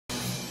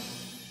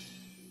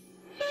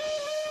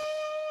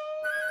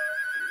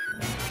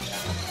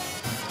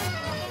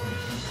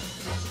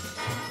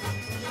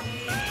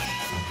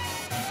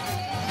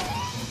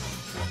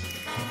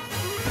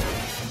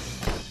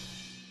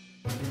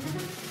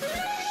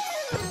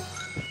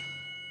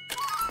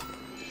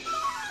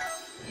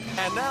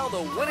And now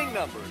the winning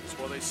numbers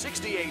for the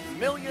 $68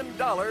 million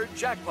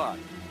jackpot.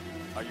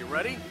 Are you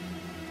ready?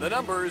 The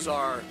numbers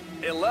are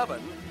 11,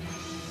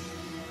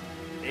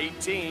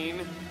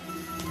 18,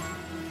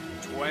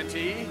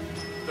 20,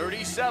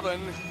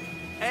 37,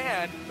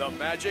 and the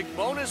magic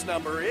bonus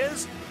number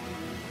is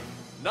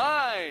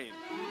 9.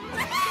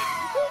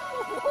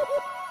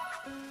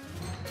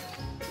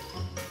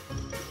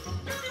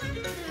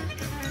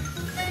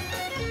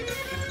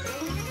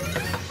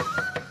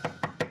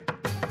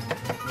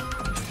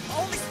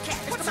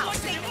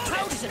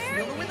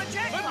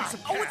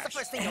 Oh, it's the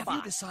first thing you'll buy.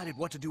 Have you decided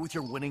what to do with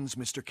your winnings,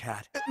 Mr.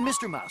 Cat?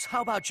 Mr. Mouse,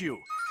 how about you?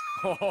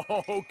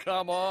 Oh,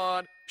 come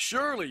on.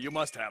 Surely you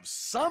must have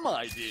some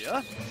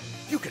idea.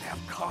 You could have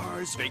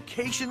cars,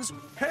 vacations.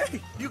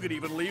 Hey, you could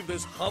even leave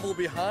this hovel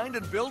behind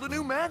and build a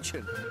new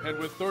mansion. And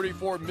with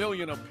 34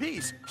 million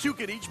apiece, you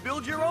could each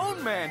build your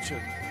own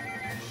mansion.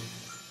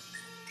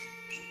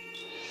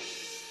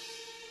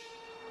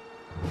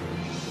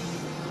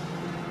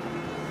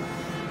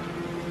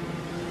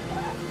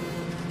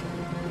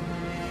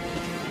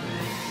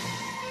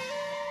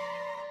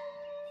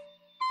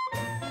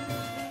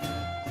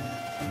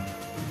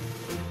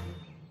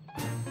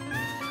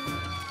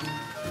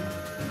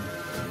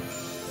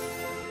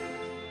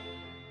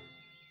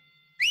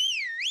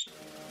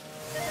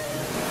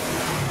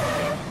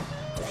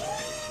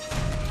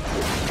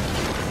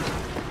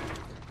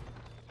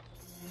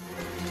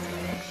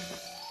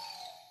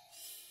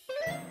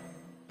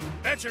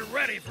 Bet you're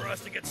ready for us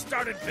to get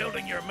started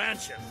building your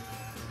mansion.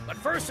 But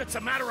first, it's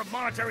a matter of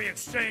monetary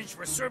exchange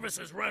for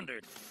services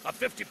rendered. A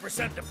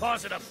 50%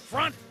 deposit up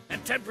front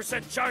and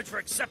 10% charge for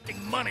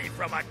accepting money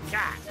from a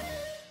cat.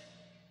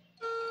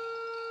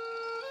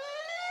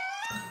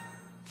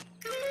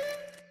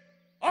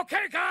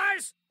 Okay,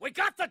 guys, we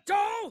got the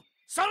dough,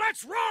 so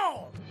let's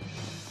roll!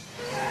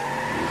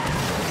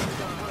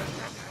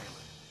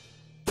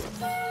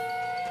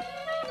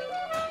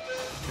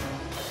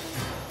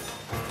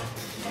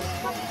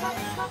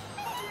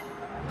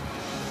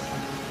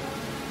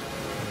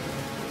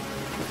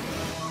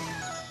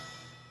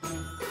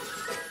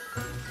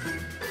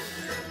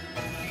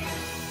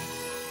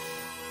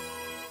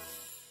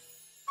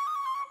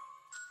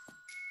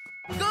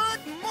 Good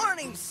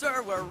morning,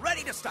 sir. We're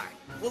ready to start.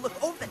 We'll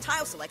look over the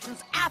tile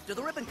selections after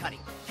the ribbon cutting.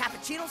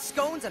 Cappuccinos,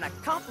 scones, and a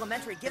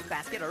complimentary gift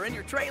basket are in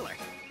your trailer.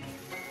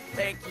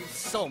 Thank you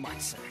so much,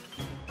 sir.